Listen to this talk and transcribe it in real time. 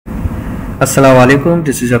Assalamu alaikum.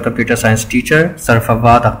 This is your computer science teacher, Sir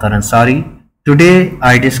Fawad Akhtar Ansari. Today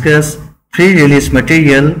I discuss pre-release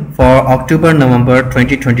material for October-November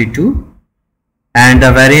 2022 and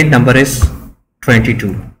the variant number is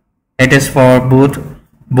 22. It is for both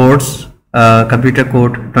boards, computer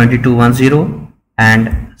code 2210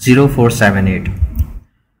 and 0478.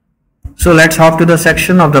 So let's hop to the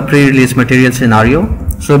section of the pre-release material scenario.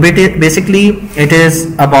 So basically it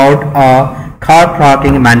is about a car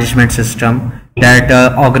parking management system that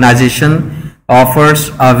organization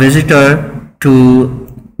offers a visitor to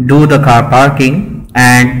do the car parking,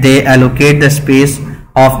 and they allocate the space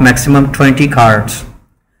of maximum 20 cars.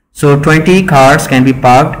 So 20 cars can be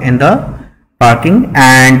parked in the parking,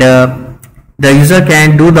 and the user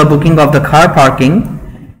can do the booking of the car parking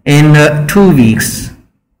in 2 weeks,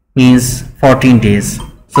 means 14 days.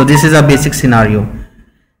 So this is a basic scenario.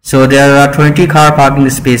 So there are 20 car parking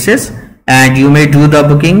spaces and you may do the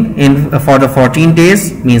booking for the 14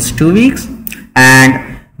 days, means 2 weeks,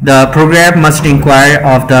 and the program must inquire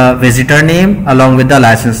of the visitor name along with the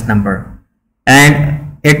license number,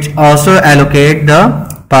 and it also allocate the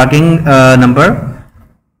parking number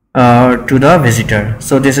to the visitor.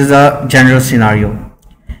 So this is a general scenario.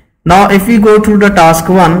 Now if we go to the task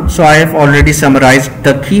 1, so I have already summarized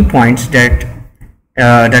the key points that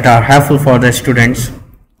that are helpful for the students.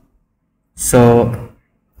 So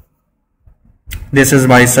this is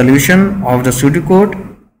my solution of the pseudocode.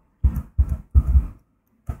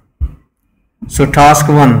 So task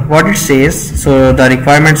 1, what it says, so the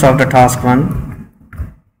requirements of the task 1: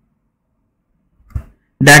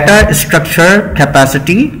 data structure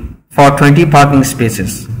capacity for 20 parking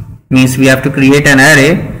spaces, means we have to create an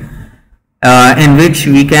array in which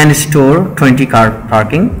we can store 20 car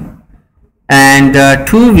parking, and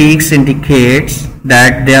 2 weeks indicates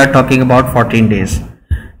that they are talking about 14 days.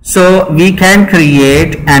 So we can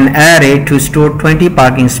create an array to store 20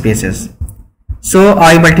 parking spaces. So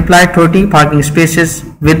I multiply 20 parking spaces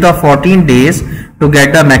with the 14 days to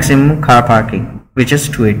get the maximum car parking, which is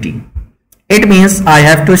 280. It means I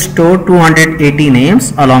have to store 280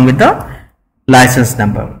 names along with the license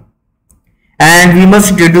number, and we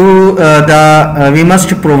must do we must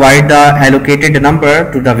provide the allocated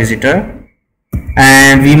number to the visitor,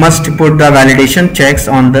 and we must put the validation checks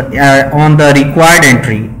on the required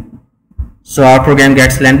entry. So our program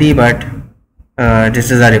gets lengthy, but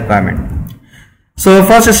this is a requirement. So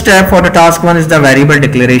first step for the task 1 is the variable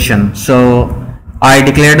declaration. So I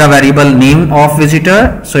declare the variable name of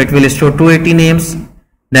visitor, so it will store 280 names.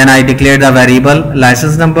 Then I declare the variable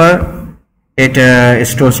license number, it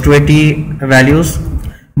stores 280 values.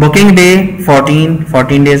 Booking day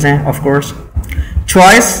 14 days of course.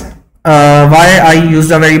 Choice, why I use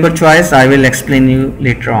the variable choice, I will explain you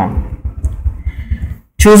later on.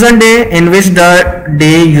 Chosen day, in which the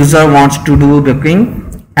day user wants to do booking,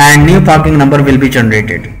 and new parking number will be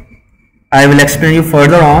generated. I will explain you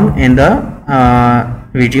further on in the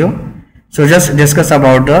video. So just discuss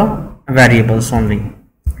about the variables only.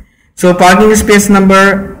 So parking space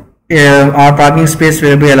number, our parking space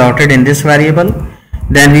will be allotted in this variable.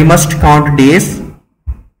 Then we must count days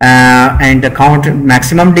and count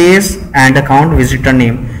maximum days and count visitor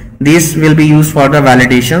name. These will be used for the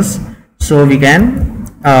validations, so we can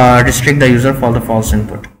restrict the user for the false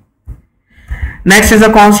input. Next is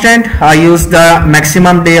a constant. I use the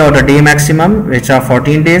maximum day or the day maximum, which are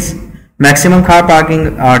 14 days. Maximum car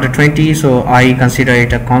parking are the 20, so I consider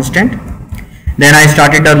it a constant. Then I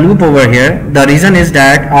started a loop over here. The reason is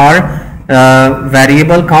that our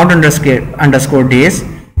variable count underscore days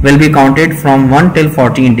will be counted from 1 till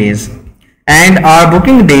 14 days, and our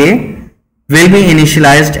booking day will be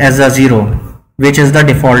initialized as a 0, which is the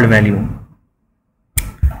default value.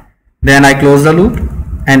 Then I close the loop,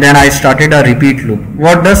 and then I started a repeat loop.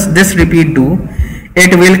 What does this repeat do?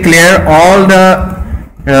 It will clear all the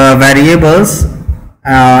variables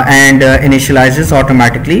and initializes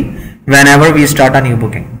automatically whenever we start a new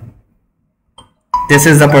booking. This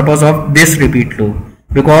is the purpose of this repeat loop,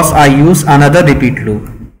 because I use another repeat loop.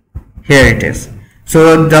 Here it is.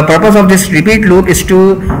 So the purpose of this repeat loop is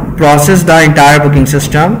to process the entire booking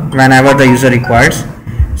system whenever the user requires.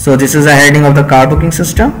 So this is a heading of the car booking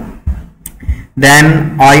system.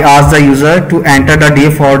 Then I ask the user to enter the day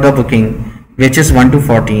for the booking, which is 1 to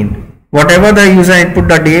 14. Whatever the user input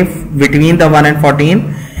the day between the 1 and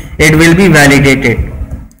 14, it will be validated.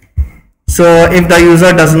 So if the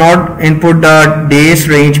user does not input the days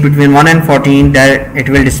range between 1 and 14, that it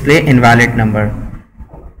will display invalid number,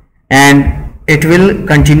 and it will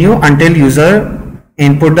continue until user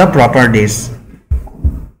input the proper days.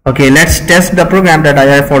 Okay, let's test the program that I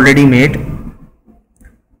have already made.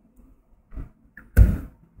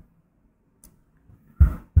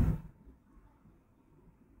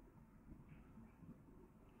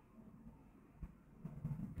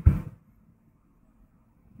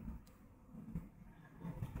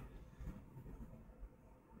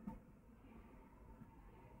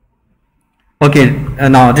 Okay,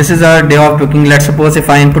 now this is our day of booking. Let's suppose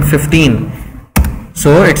if I input 15,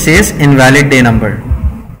 so it says invalid day number.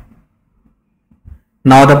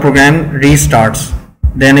 Now the program restarts.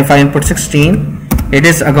 Then if I input 16, it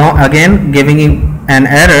is again giving an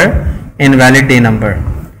error, invalid day number.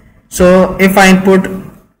 So if I input,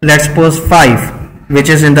 let's suppose 5, which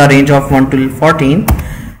is in the range of 1 to 14,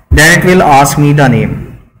 then it will ask me the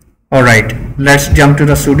name. Alright, let's jump to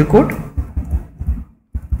the pseudocode.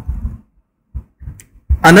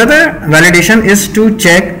 Another validation is to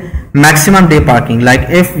check maximum day parking. Like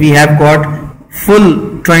if we have got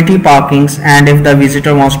full 20 parkings and if the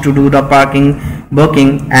visitor wants to do the parking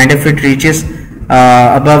booking, and if it reaches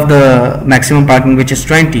above the maximum parking, which is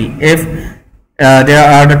 20, if there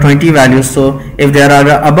are the 20 values, so if there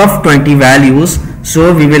are above 20 values,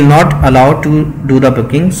 so we will not allow to do the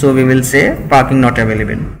booking, so we will say parking not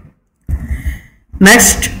available.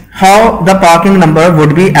 Next, how the parking number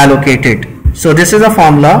would be allocated. So this is a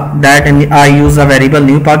formula that I use a variable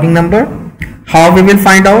new parking number. How we will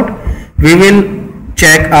find out? We will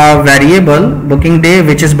check a variable booking day,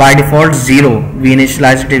 which is by default 0. We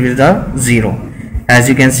initialize it with a 0, as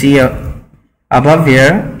you can see above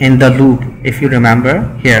here in the loop, if you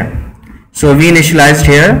remember here. So we initialized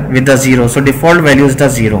here with the 0, so default value is the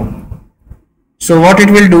 0. So what it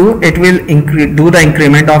will do, it will do the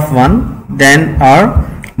increment of 1, then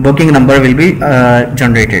our booking number will be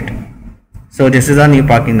generated. So this is our new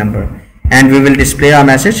parking number, and we will display our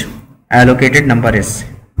message allocated number is.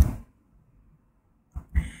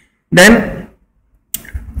 Then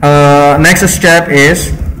next step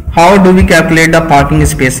is, how do we calculate the parking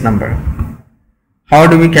space number? How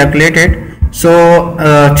do we calculate it? So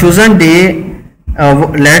chosen day,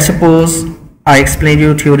 let's suppose I explain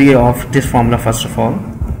you theory of this formula first of all.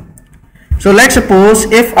 So let's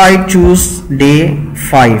suppose if I choose day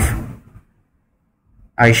 5,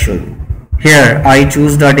 I should. Here I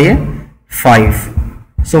choose the day 5.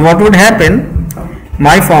 So what would happen?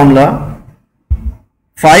 My formula,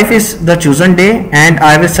 5 is the chosen day and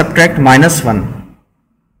I will subtract -1.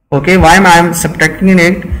 Okay, why am I subtracting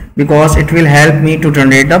it? Because it will help me to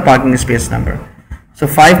generate the parking space number. So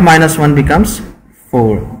 5 minus 1 becomes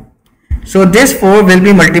 4. So this 4 will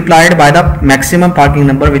be multiplied by the maximum parking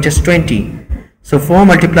number, which is 20. So 4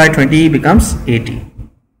 multiplied 20 becomes 80.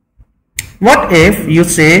 What if you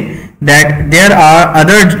say that there are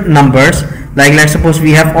other numbers, like let's suppose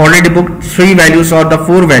we have already booked 3 values or the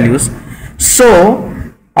 4 values, so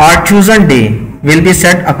our chosen day will be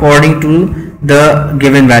set according to the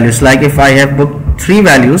given values. Like if I have booked 3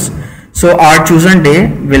 values, so our chosen day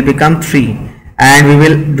will become 3, and we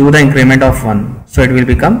will do the increment of 1, so it will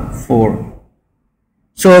become 4.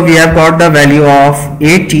 So we have got the value of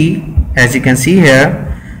 80, as you can see here.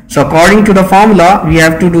 So according to the formula, we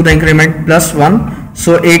have to do the increment plus 1.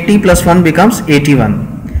 So 80 plus 1 becomes 81.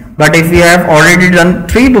 But if we have already done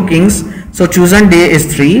 3 bookings, so chosen day is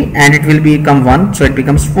 3 and it will become 1. So it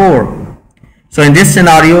becomes 4. So in this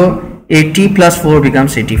scenario, 80 plus 4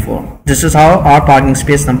 becomes 84. This is how our parking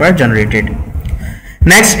space number generated.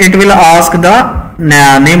 Next, it will ask the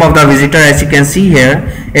name of the visitor. As you can see here,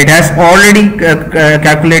 it has already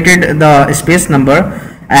calculated the space number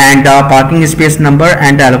and the parking space number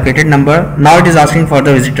and the allocated number. Now it is asking for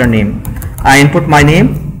the visitor name. I input my name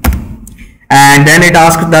and then it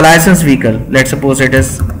asks the license vehicle. Let's suppose it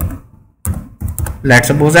is, let's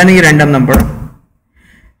suppose any random number.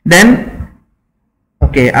 Then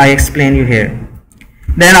okay, I explain you here.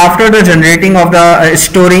 Then after the generating of the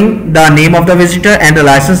storing the name of the visitor and the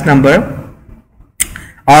license number,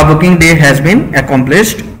 our booking date has been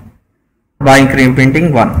accomplished by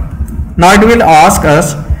incrementing 1. Now it will ask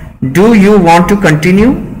us, do you want to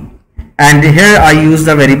continue? And here I use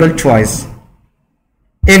the variable choice.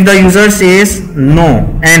 If the user says no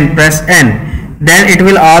and press N, then it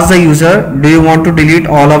will ask the user, do you want to delete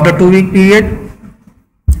all of the 2-week period?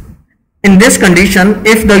 In this condition,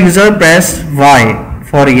 if the user press Y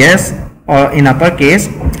for yes or in uppercase,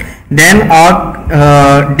 then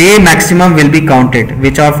our day maximum will be counted,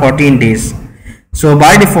 which are 14 days. So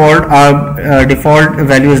by default, our default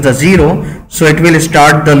value is the 0. So it will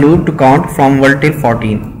start the loop to count from 1 till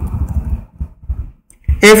 14.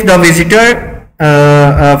 If the visitor,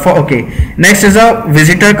 next is a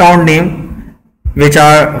visitor count name, which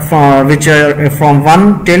are from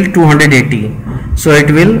 1 till 280. So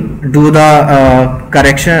it will do the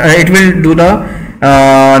correction. It will do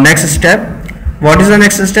the next step. What is the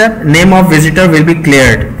next step? Name of visitor will be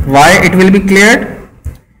cleared. Why it will be cleared?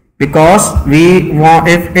 Because we want,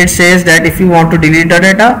 if it says that if you want to delete the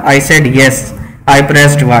data, I said yes, I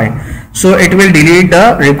pressed Y. So it will delete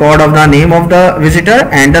the record of the name of the visitor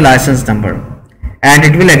and the license number. and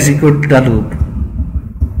it will execute the loop.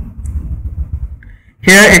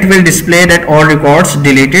 Here it will display that all records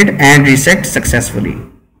deleted and reset successfully.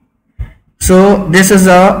 So this is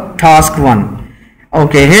a task 1.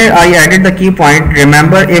 Okay, here I added the key point.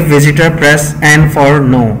 Remember, if visitor press N for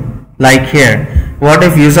no, like here. What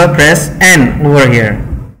if user press N over here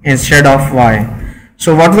instead of Y?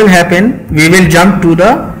 So what will happen? We will jump to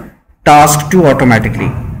the task 2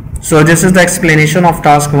 automatically. So this is the explanation of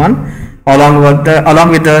task 1 along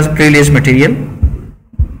with the pre-release material.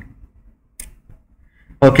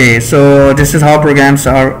 Okay, so this is how programs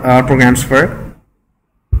work,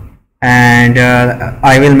 and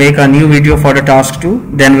I will make a new video for the task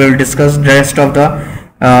 2. Then we will discuss the rest of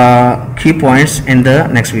the key points in the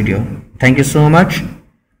next video. Thank you so much.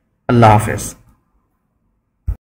 Allah Hafiz.